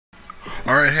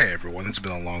Alright, hey everyone, it's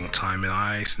been a long time and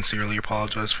I sincerely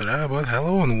apologize for that, but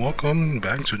hello and welcome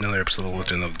back to another episode of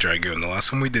Legend of Dragoon. The last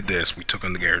time we did this, we took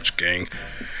on the Garage Gang,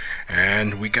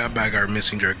 and we got back our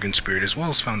missing Dragoon spirit as well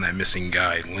as found that missing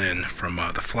guy, Lynn, from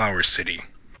the Flower City.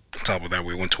 On top of that,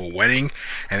 we went to a wedding,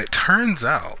 and it turns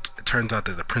out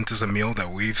that the Princess Emile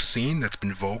that we've seen that's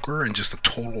been vulgar and just a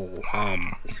total,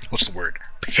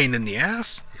 pain in the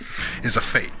ass, is a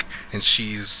fake. And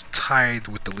she's tied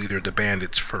with the leader of the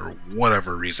bandits for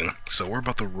whatever reason. So we're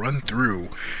about to run through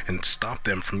and stop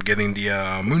them from getting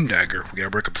the moon dagger. We gotta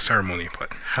break up the ceremony,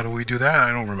 but how do we do that?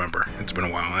 I don't remember. It's been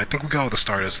a while. I think we got all the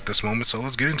stardust at this moment, so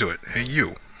let's get into it. Hey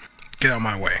you, get out of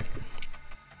my way.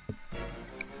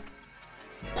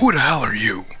 Who the hell are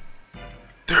you?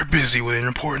 They're busy with an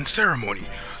important ceremony.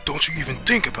 Don't you even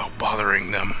think about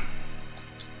bothering them.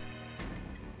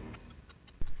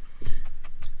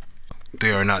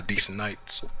 They are not decent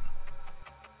knights.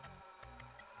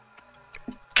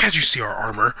 Can't you see our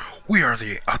armor? We are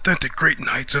the authentic great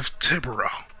knights of Tibera.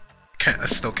 I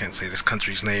still can't say this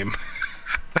country's name.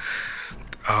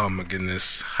 Oh my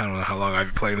goodness. I don't know how long I've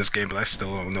been playing this game, but I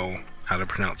still don't know how to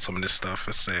pronounce some of this stuff.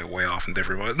 I say it way off and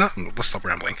different. But no, let's stop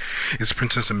rambling. Is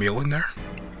Princess Emile in there?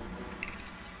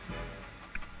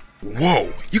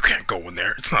 Whoa, you can't go in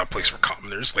there. It's not a place for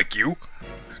commoners like you.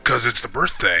 'Cause it's the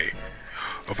birthday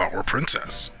of our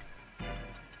princess.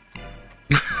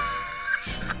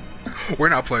 We're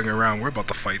not playing around, we're about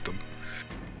to fight them.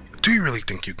 Do you really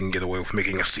think you can get away with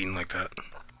making a scene like that?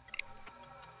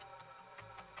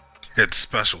 It's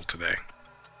special today.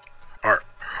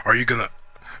 Are you gonna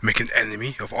make an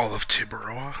enemy of all of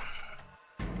Tibera?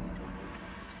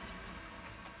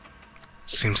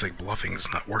 Seems like bluffing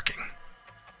is not working.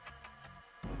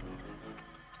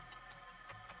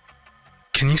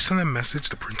 Can you send a message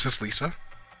to Princess Lisa?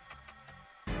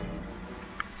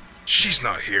 She's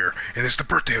not here, and it's the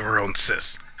birthday of her own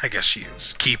sis. I guess she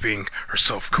is keeping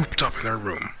herself cooped up in her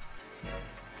room.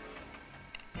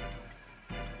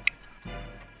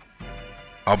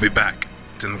 I'll be back,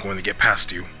 then I'm going to get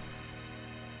past you.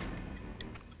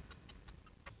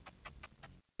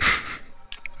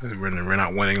 We're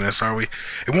not winning this, are we?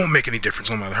 It won't make any difference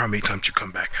no matter how many times you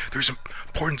come back. There's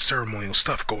important ceremonial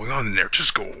stuff going on in there.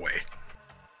 Just go away.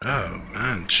 Oh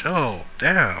man, chill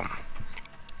down.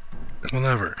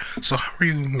 Whatever. So how are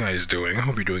you guys doing? I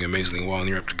hope you're doing amazingly well and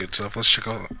you're up to good stuff. Let's check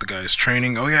out the guys'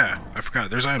 training. Oh yeah, I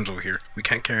forgot. There's items over here. We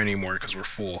can't carry anymore because we're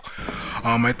full.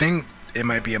 I think it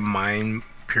might be a mind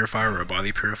purifier or a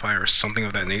body purifier or something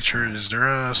of that nature. Is there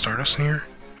a stardust in here?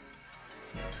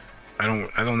 I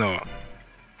don't know.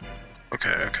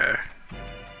 Okay.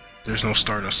 There's no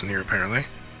stardust in here apparently.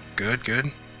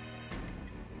 Good.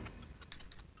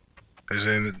 Is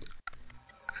it?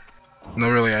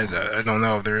 No, really, I don't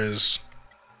know if there is.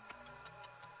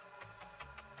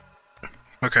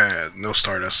 Okay, no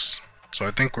stardust. So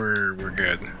I think we're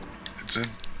good.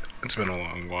 It's been a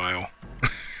long while,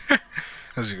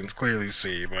 as you can clearly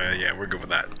see. But yeah, we're good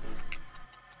with that.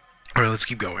 All right, let's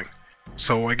keep going.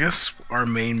 So I guess our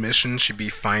main mission should be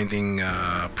finding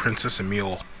Princess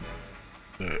Emile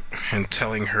and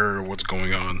telling her what's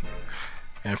going on.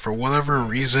 And for whatever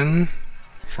reason,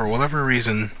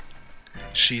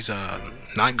 she's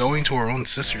not going to her own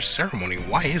sister's ceremony.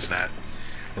 Why is that?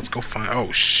 Let's go find.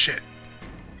 Oh shit.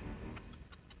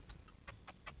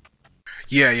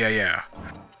 Yeah.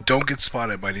 Don't get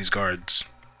spotted by these guards.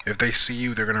 If they see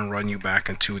you, they're gonna run you back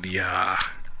into the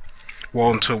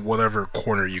into whatever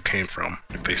corner you came from.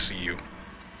 If they see you.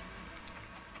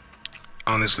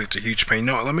 Honestly, it's a huge pain.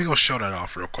 No, let me go show that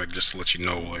off real quick just to let you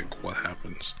know like what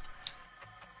happens.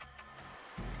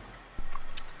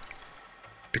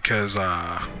 Because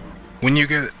when you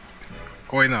get,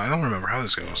 oh wait, no, I don't remember how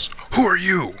this goes. Who are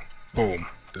you? Boom,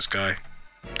 this guy.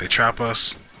 They trap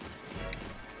us,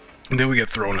 and then we get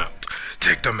thrown out.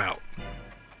 Take them out.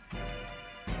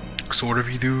 So whatever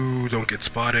you do, don't get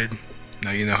spotted.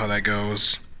 Now you know how that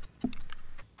goes.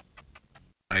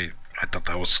 I thought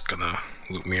that was gonna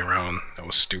loop me around. That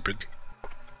was stupid.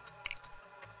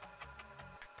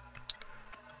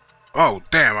 Oh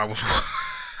damn, I was.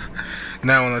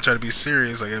 Now when I try to be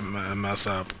serious, I get mess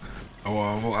up. Oh,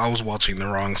 I was watching the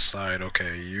wrong side.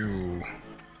 Okay, you.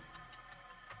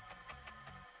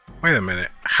 Wait a minute.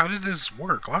 How did this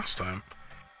work last time?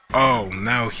 Oh,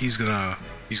 now he's gonna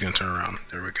turn around.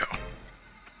 There we go.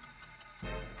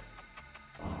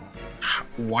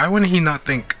 Why wouldn't he not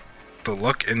think the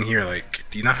look in here? Like,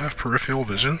 do you not have peripheral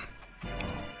vision?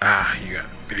 Ah, you got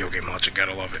video game logic.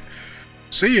 Gotta love it.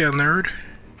 See ya, nerd.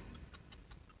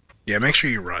 Yeah, make sure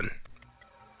you run.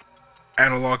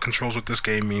 Analog controls with this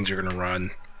game means you're gonna run.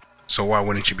 So why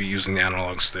wouldn't you be using the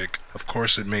analog stick? Of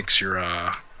course, it makes your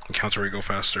Encounter where you go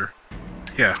faster.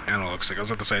 Yeah, analog stick. I was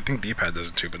about to say, I think D-pad does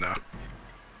it too, but nah.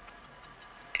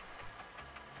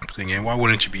 Again, why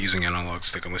wouldn't you be using analog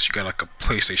stick unless you got like a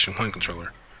PlayStation 1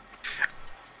 controller?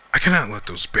 I cannot let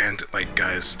those bandit-like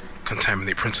guys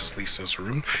contaminate Princess Lisa's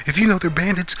room. If you know they're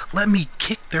bandits, let me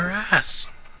kick their ass.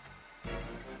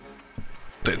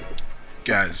 But,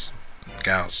 guys,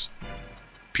 gals,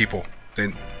 people,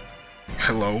 then,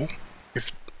 hello?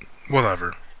 If,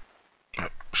 whatever.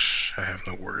 I have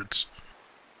no words.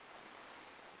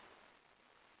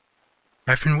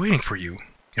 I've been waiting for you,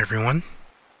 everyone.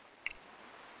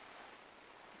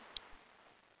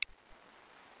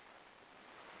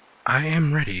 I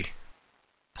am ready.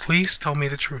 Please tell me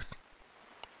the truth.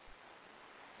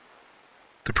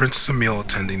 The Princess Emile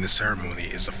attending the ceremony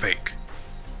is a fake.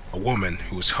 A woman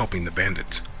who was helping the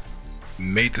bandits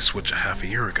made the switch a half a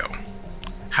year ago.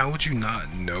 How would you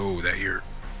not know that you're...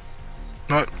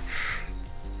 What?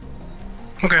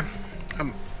 Okay.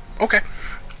 Okay.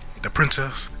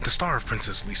 The star of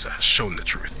Princess Lisa has shown the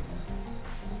truth.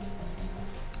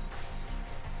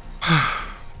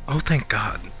 Oh, thank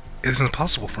God. It is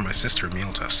impossible for my sister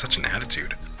Emile to have such an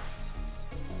attitude.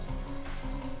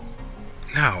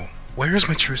 Now, where is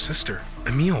my true sister,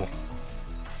 Emile?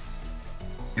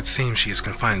 It seems she is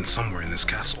confined somewhere in this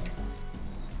castle.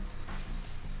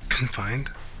 Confined?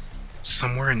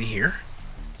 Somewhere in here?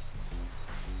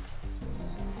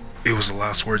 It was the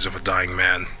last words of a dying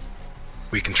man.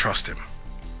 We can trust him.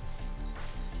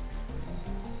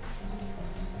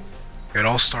 It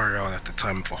all started out at the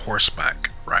time of a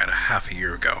horseback ride a half a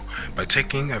year ago. By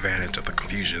taking advantage of the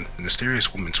confusion, the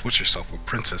mysterious woman switched herself with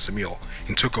Princess Emile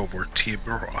and took over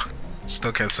Tiburoa.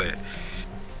 Still can't say it.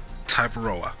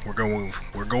 Tiburoa. We're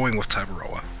going with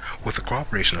Tiburoa, with the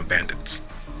cooperation of bandits.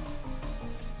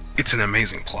 It's an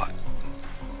amazing plot.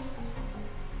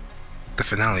 The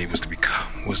finale was to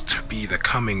be the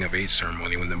coming of age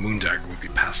ceremony when the moon dagger would be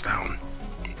passed down.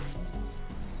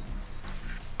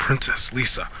 Princess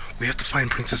Lisa, we have to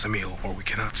find Princess Emile or we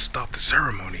cannot stop the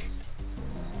ceremony.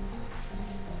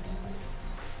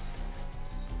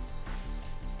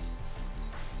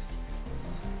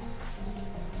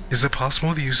 Is it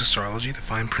possible to use astrology to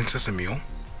find Princess Emile?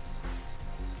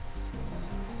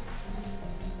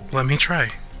 Let me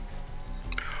try.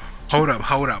 Hold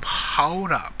up.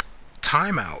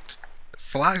 Time out.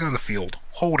 Flag on the field.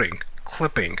 Holding.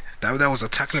 Clipping. That was a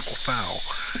technical foul.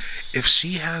 If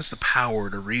she has the power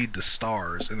to read the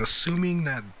stars, and assuming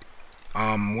that,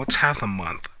 what's half a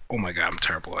month? Oh my god, I'm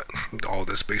terrible at all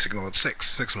this basic knowledge.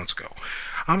 6 months ago.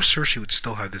 I'm sure she would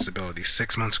still have this ability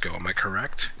 6 months ago, am I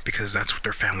correct? Because that's what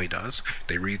their family does.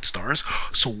 They read stars.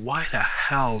 So why the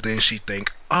hell didn't she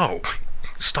think, oh,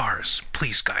 stars,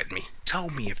 please guide me. Tell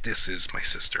me if this is my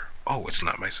sister. Oh, it's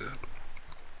not my sister.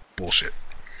 Bullshit.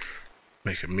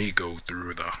 Making me go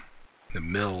through the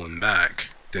mill and back.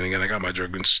 Then again, I got my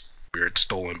Dragoon spirit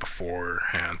stolen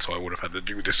beforehand, so I would have had to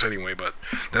do this anyway, but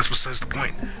that's besides the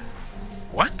point.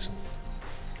 What?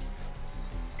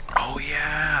 Oh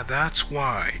yeah, that's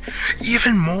why.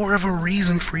 Even more of a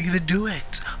reason for you to do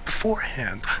it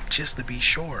beforehand, just to be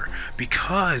sure.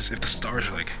 Because if the stars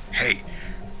are like, hey,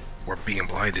 we're being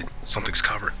blinded, something's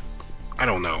covered. I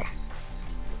don't know.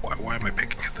 Why am I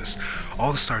picking at this?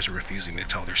 All the stars are refusing to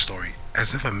tell their story,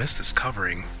 as if a mist is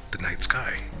covering the night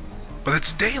sky. But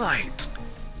it's daylight!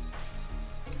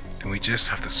 Then we just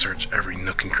have to search every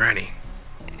nook and cranny.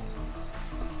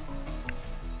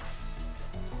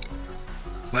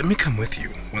 Let me come with you.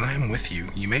 When I am with you,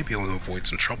 you may be able to avoid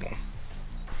some trouble.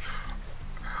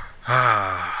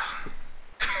 Ah.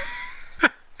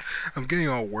 I'm getting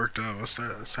all worked up. I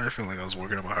started feeling like I was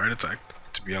working up a heart attack,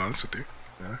 to be honest with you.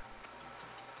 Yeah.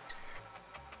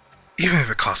 Even if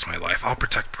it costs my life, I'll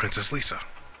protect Princess Lisa.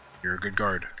 You're a good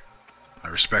guard. I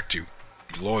respect you.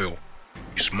 You're loyal.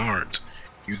 You're smart.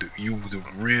 You the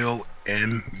real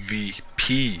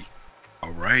MVP.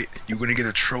 Alright? You're gonna get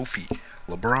a trophy.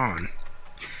 LeBron.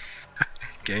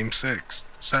 Game 6,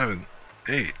 7,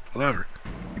 8, 11.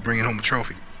 You're bringing home a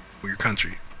trophy for your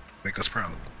country. Make us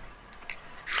proud.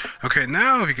 Okay,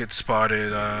 now if you get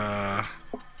spotted,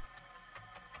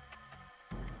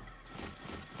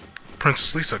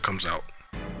 Princess Lisa comes out.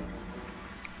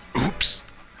 Oops!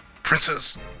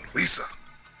 Princess Lisa.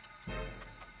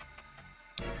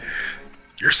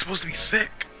 You're supposed to be sick,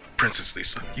 Princess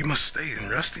Lisa. You must stay and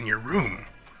rest in your room.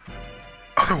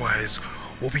 Otherwise,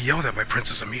 we'll be yelled at by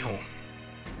Princess Emile.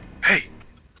 Hey!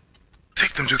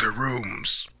 Take them to their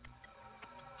rooms.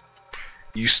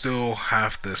 You still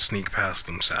have to sneak past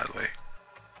them, sadly.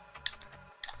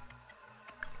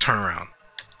 Turn around,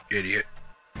 idiot.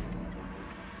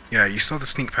 Yeah, you still have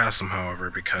to sneak past them, however,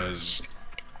 because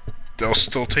they'll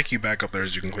still take you back up there,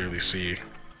 as you can clearly see.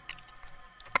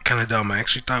 Kinda dumb. I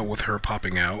actually thought with her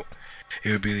popping out,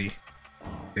 it'd be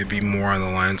more on the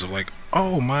lines of like,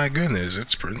 oh my goodness,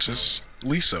 it's Princess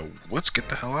Lisa. Let's get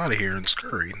the hell out of here and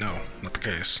scurry. No, not the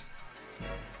case.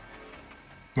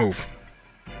 Move.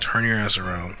 Turn your ass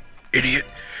around. Idiot!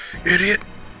 Idiot!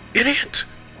 Idiot!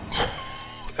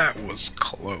 Oh, that was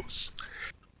close.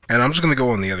 And I'm just gonna go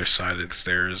on the other side of the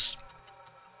stairs.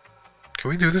 Can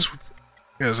we do this?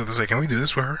 Yeah, I was about to say, can we do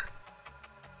this with her?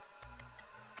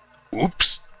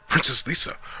 Oops! Princess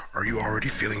Lisa, are you already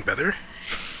feeling better?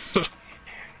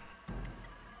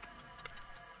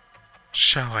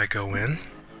 Shall I go in?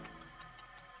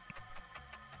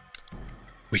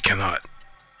 We cannot.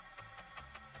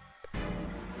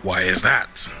 Why is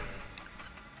that?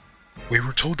 We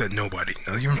were told that nobody,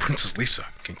 not even Princess Lisa,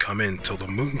 can come in till the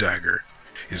moon dagger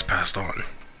is passed on.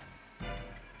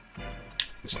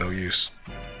 It's no use.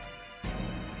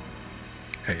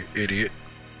 Hey, idiot.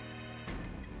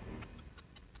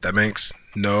 That makes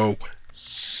no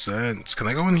sense. Can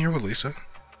I go in here with Lisa?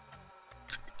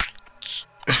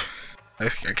 I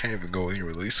can't even go in here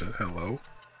with Lisa. Hello?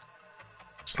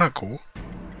 It's not cool.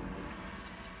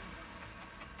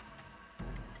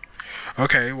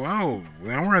 Okay, well,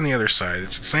 now we're on the other side.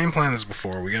 It's the same plan as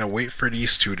before. We gotta wait for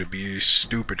these two to be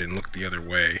stupid and look the other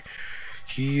way.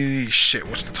 Shit,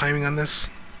 what's the timing on this?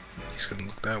 He's gonna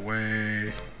look that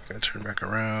way. Gotta turn back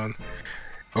around.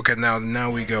 Okay, now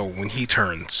we go. When he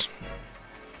turns.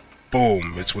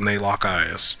 Boom, it's when they lock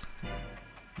eyes.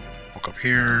 Walk up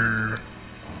here.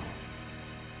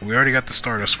 We already got the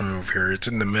Stardust from over here. It's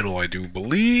in the middle, I do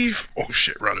believe. Oh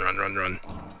shit, run, run, run, run.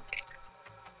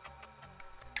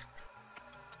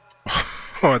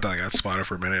 Oh, I thought I got spotted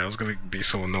for a minute. I was gonna be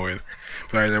so annoyed.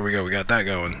 But alright, there we go. We got that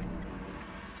going.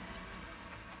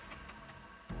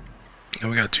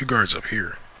 And we got two guards up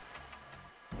here.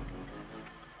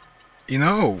 You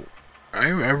know, I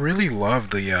really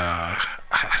love the I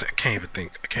can't even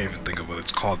think of what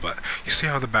it's called, but you see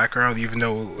how the background, even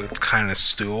though it's kind of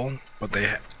still, but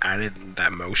they added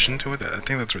that motion to it. I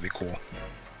think that's really cool.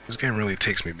 This game really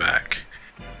takes me back.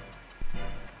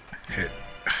 It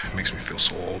makes me feel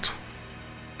so old.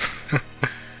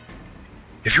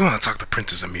 If you want to talk to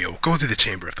Princess Emil, go to the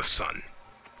Chamber of the Sun.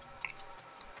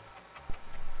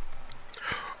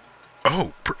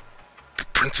 Oh,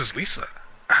 Princess Lisa,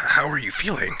 how are you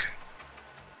feeling?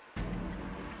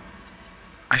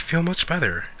 I feel much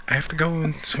better. I have to go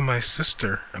into my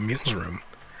sister Emil's room.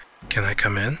 Can I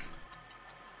come in?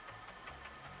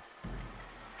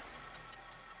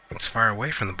 It's far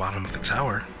away from the bottom of the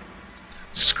tower.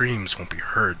 Screams won't be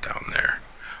heard down there.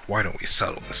 Why don't we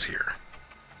settle this here?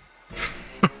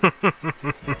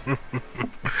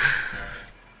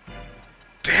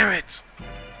 Damn it!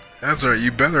 That's right,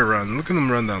 you better run. Look at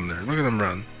them run down there. Look at them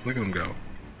run. Look at them go.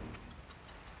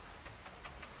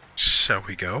 Shall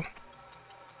we go?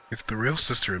 If the real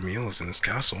Sister Emil is in this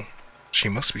castle, she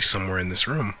must be somewhere in this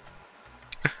room.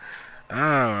 Oh,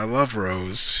 I love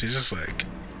Rose. She's just like,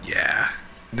 yeah,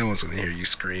 no one's gonna hear you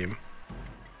scream.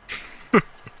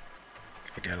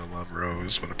 I gotta love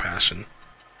Rose. What a passion.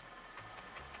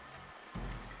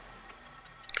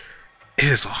 It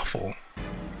is awful.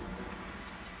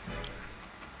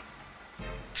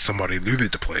 Somebody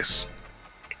looted the place.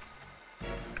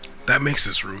 That makes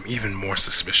this room even more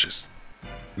suspicious.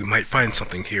 We might find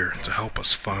something here to help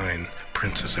us find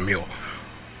Princess Emil.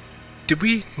 Did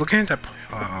we, looking at that,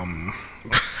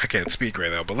 I can't speak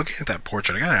right now, but looking at that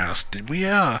portrait, I gotta ask, did we,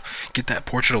 get that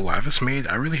portrait of Lavis made?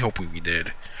 I really hope we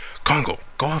did. Congo,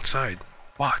 go outside.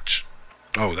 Watch.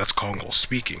 Oh, that's Congo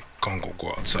speaking. Congo,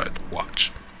 go outside.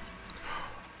 Watch.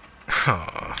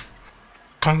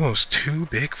 Congo's too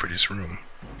big for this room.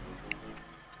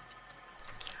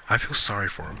 I feel sorry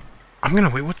for him. I'm gonna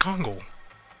wait with Congo.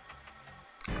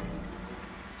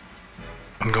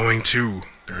 I'm going to.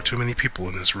 There are too many people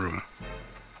in this room.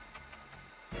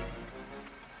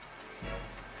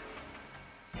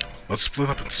 Let's split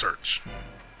up and search.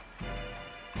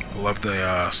 I love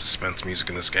the suspense music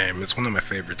in this game. It's one of my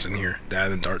favorites in here.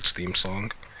 That and Dart's theme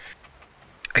song.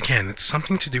 Again, it's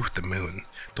something to do with the moon.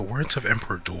 The words of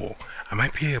Emperor Duel. I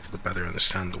might be able to better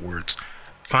understand the words.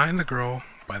 Find the girl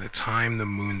by the time the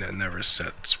moon that never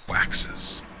sets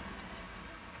waxes.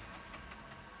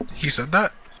 He said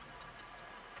that?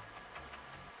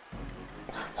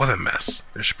 What a mess.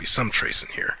 There should be some trace in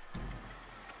here.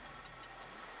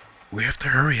 We have to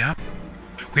hurry up.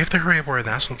 We have to hurry up or our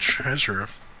national treasure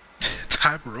of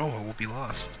Taibaroa will be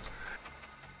lost.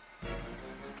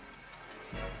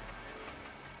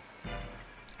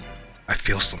 I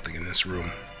feel something in this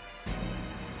room.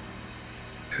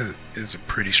 It is a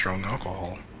pretty strong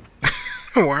alcohol.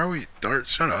 Why are we... Dart,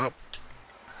 shut up.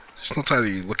 There's no time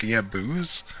to be looking at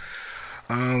booze.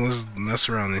 Let's mess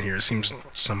around in here. It seems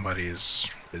somebody has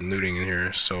been looting in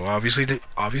here. So obviously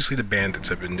the bandits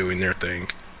have been doing their thing.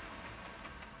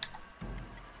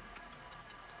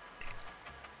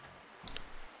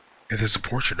 It is a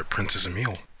portrait of Princess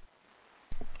Emile.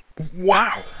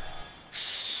 Wow!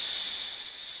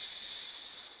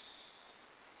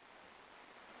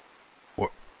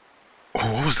 What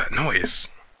was that noise?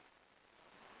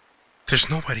 There's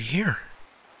nobody here.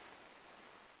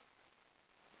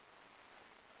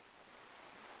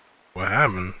 What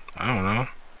happened? I don't know.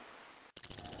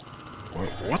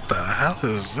 What the hell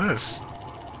is this?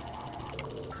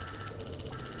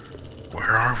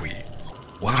 Where are we?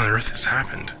 What on earth has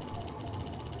happened?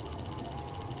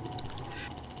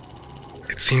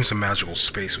 It seems a magical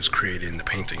space was created in the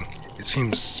painting. It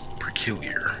seems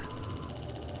peculiar.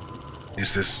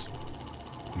 Is this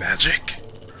magic?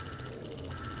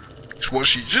 Well,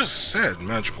 she just said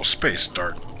magical space,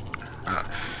 Dart.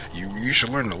 You should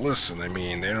learn to listen. I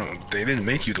mean, they didn't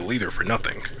make you the leader for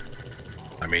nothing.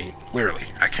 I mean, literally,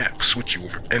 I can't switch you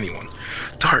over anyone.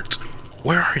 Dart,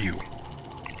 where are you?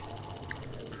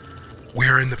 We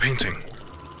are in the painting.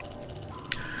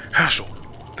 Haschel,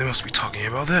 they must be talking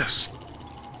about this.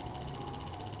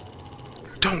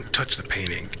 Don't touch the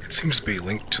painting. It seems to be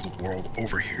linked to the world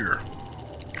over here.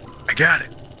 I got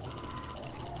it.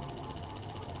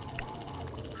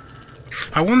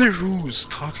 I wonder who's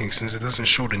talking since it doesn't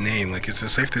show the name. Like, is it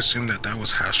safe to assume that that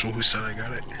was Haschel who said I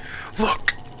got it?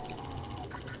 Look!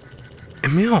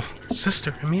 Emile!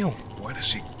 Sister Emile! Why does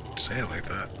she say it like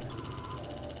that?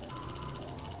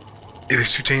 It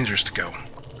is too dangerous to go.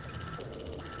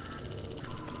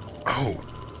 Oh.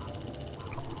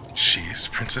 She is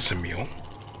Princess Emile?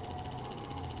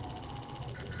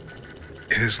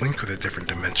 It is linked with a different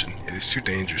dimension. It is too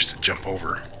dangerous to jump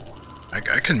over. I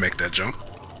can make that jump.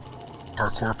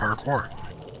 Parkour, parkour.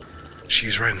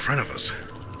 She's right in front of us.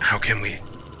 How can we?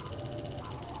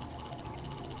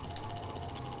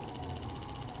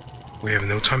 We have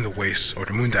no time to waste, or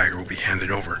the moon dagger will be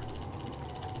handed over.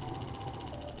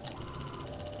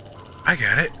 I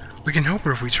got it. We can help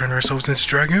her if we turn ourselves into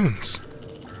dragoons.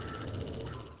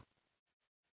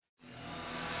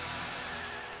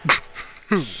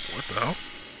 What the hell?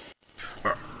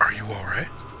 Are you alright?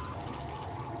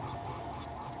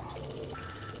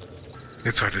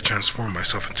 It's hard to transform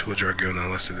myself into a dragoon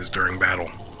unless it is during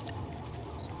battle.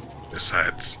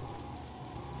 Besides,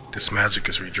 this magic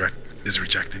is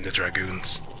rejecting the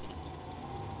dragoons.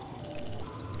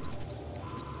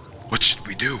 What should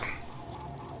we do?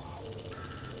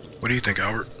 What do you think,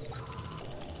 Albert?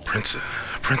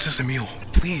 Princess Emile,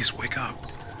 please wake up.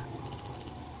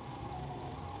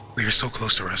 We are so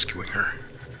close to rescuing her.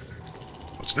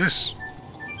 What's this?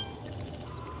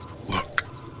 Look.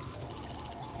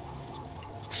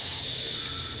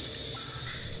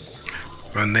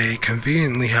 And they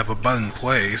conveniently have a button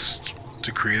placed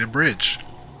to create a bridge.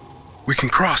 We can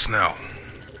cross now.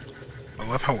 I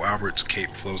love how Albert's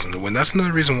cape flows in the wind. That's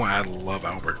another reason why I love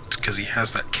Albert, because he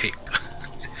has that cape.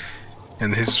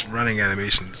 And his running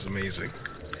animation is amazing.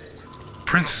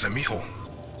 Princess Emile.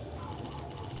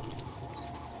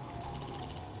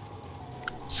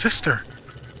 Sister!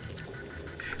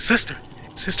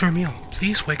 Sister Emile,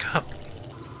 please wake up.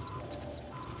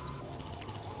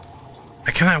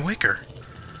 I cannot wake her.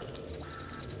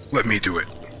 Let me do it.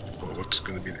 Well, what's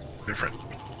gonna be different?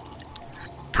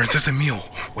 Princess Emile,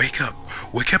 wake up.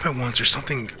 Wake up at once or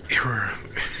something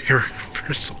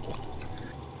irreversible.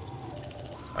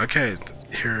 Okay,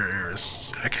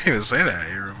 I can't even say that.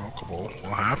 Irrevocable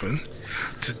will happen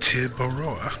to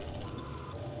Tibaroa.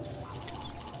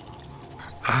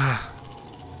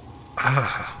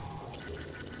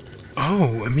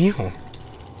 Oh, Emile.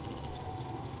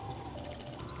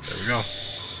 There we go.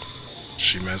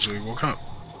 She magically woke up.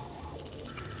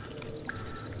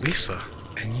 Lisa,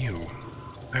 and you.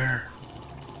 Where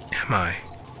am I?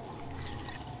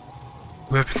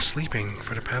 We have been sleeping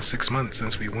for the past 6 months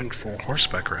since we went for a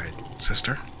horseback ride,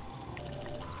 sister.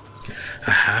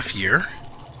 A half year?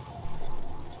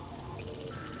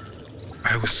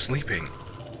 I was sleeping.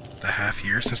 The half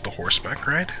year since the horseback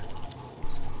ride?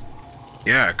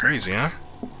 Yeah, crazy, huh?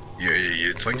 Yeah,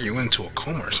 it's like you went into a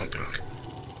coma or something.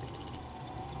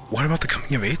 What about the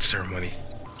coming of age ceremony?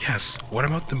 Yes, what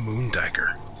about the moon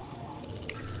dagger?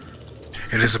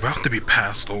 It is about to be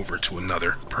passed over to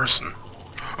another person.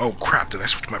 Oh crap, did I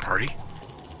switch my party?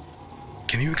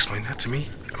 Can you explain that to me?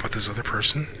 About this other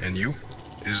person and you?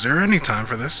 Is there any time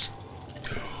for this?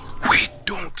 We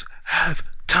don't have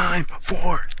time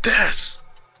for this!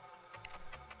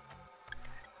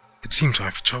 It seems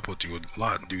I've troubled you a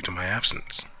lot due to my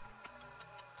absence.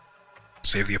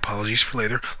 Save the apologies for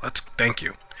later. Thank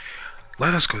you.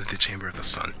 Let us go to the Chamber of the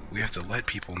Sun. We have to let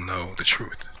people know the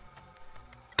truth.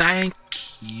 Thank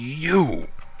you.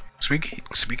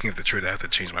 Speaking of the truth, I have to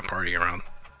change my party around.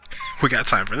 We got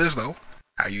time for this though.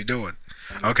 How you doing?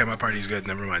 Okay, my party's good.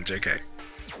 Never mind. JK.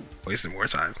 Wasting more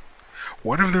time.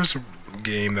 What if there's a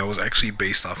game that was actually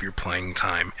based off your playing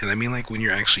time? And I mean like when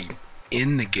you're actually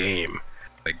in the game,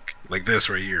 like this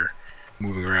right here,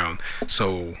 moving around.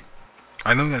 So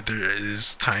I know that there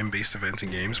is time-based events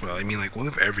in games, but I mean like what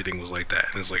if everything was like that?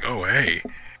 And it's like, oh hey.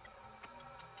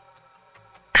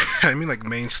 I mean like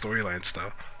main storyline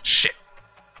stuff. Shit.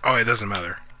 Oh, it doesn't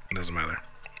matter. It doesn't matter.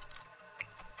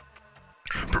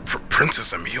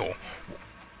 Princess Emile,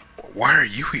 why are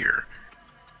you here?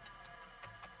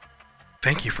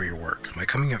 Thank you for your work. My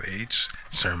coming of age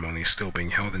ceremony is still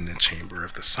being held in the Chamber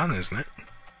of the Sun, isn't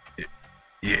it?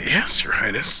 Yes, Your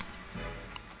Highness.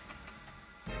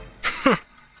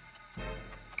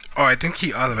 Oh, I think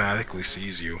he automatically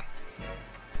sees you.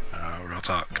 Real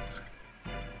talk.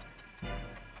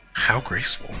 How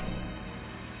graceful.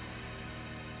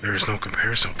 There is no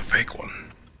comparison with the fake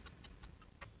one.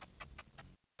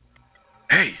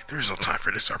 Hey, there's no time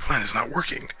for this. Our plan is not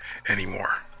working anymore.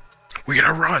 We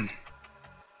gotta run.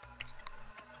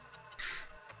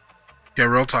 Yeah,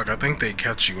 real talk, I think they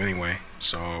catch you anyway.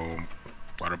 So,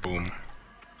 bada boom.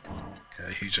 Yeah,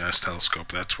 huge ass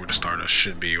telescope. That's where the Stardust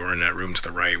should be, or in that room to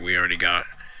the right. We already got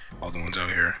all the ones out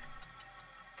here.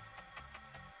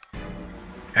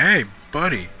 Hey,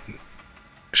 buddy.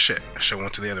 Shit, I should have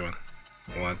went to the other one.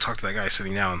 I want to talk to that guy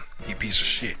sitting down. He piece of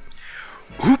shit.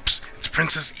 Oops! It's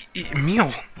Princess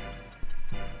Emile!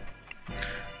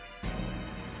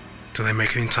 Did they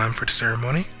make it in time for the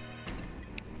ceremony?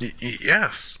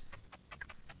 Yes.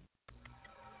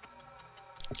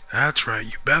 That's right,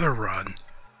 you better run.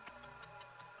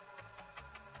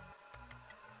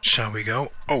 Shall we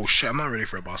go? Oh shit, I'm not ready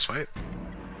for a boss fight.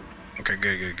 Okay,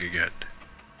 good.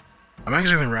 I'm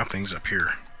actually gonna wrap things up here.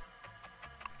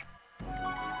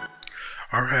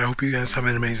 Alright, I hope you guys have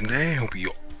an amazing day. I hope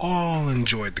you all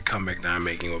enjoyed the comeback that I'm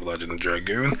making with Legend of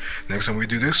Dragoon. Next time we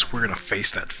do this, we're gonna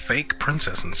face that fake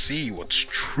princess and see what's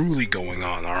truly going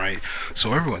on, alright?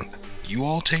 So everyone, you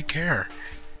all take care.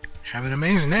 Have an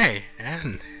amazing day,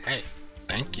 and hey,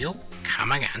 thank you.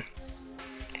 Come again.